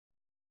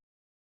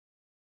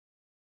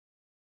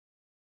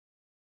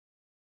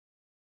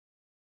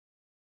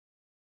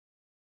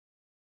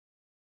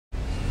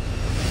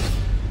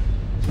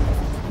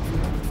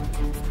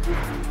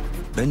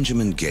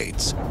Benjamin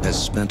Gatese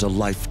has spent a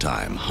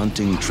lifetime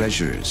hunting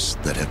treasures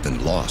that have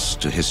been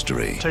lost to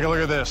history. Take a look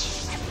at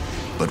this.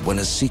 But when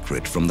a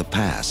secret from the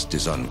past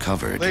is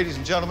uncovered... Ladies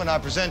and gentlemen, I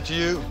present to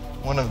you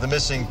one of the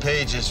missing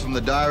pages from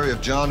the diary of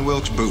John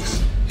Wilkes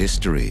Booth.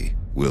 History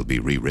will be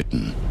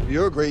rewritten.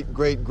 Your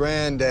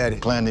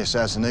great-great-granddaddy planned the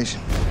assassination.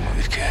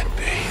 It can't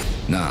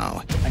be.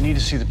 Now... I need to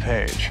see the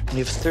page. You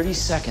have 30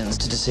 seconds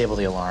to disable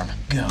the alarm.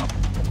 Go.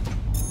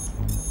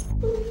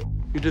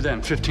 You did that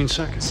in 15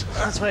 seconds.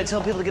 That's why I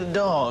tell people to get a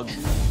dog.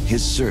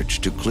 His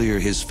search to clear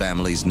his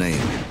family's name...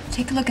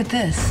 Take a look at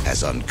this.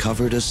 ...has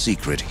uncovered a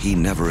secret he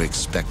never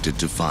expected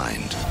to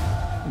find.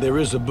 There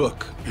is a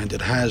book, and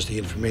it has the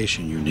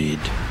information you need.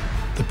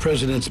 The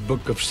President's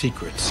Book of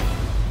Secrets.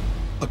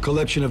 A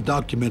collection of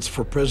documents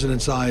for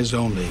President's eyes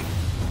only.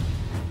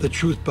 The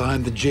truth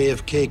behind the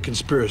JFK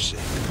conspiracy.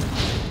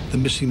 The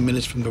missing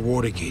minutes from the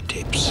Watergate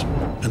tapes.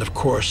 And of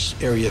course,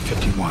 Area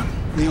 51.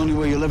 The only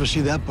way you'll ever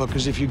see that book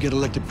is if you get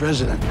elected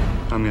president.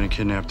 I'm gonna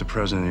kidnap the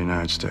President of the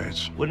United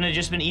States. Wouldn't it have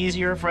just been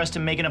easier for us to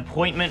make an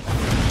appointment?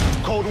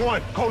 Code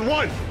 1! Code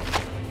 1!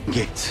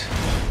 Gates.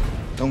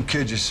 Don't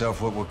kid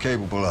yourself what we're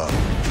capable of.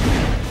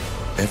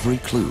 Every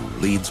clue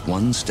leads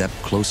one step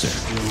closer.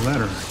 Your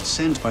letter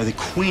sent by the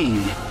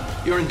Queen.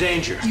 You're in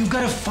danger. You've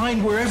got to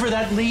find wherever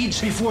that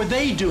leads before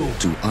they do.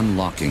 To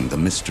unlocking the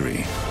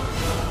mystery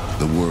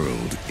the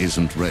world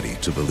isn't ready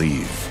to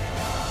believe.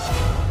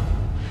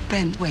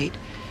 Ben, wait.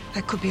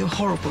 That could be a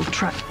horrible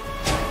trap.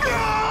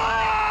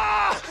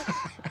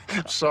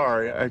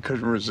 Sorry, I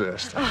couldn't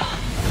resist.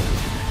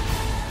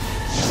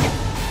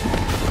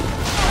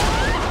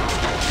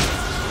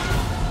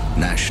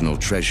 National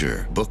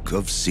Treasure Book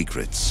of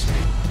Secrets.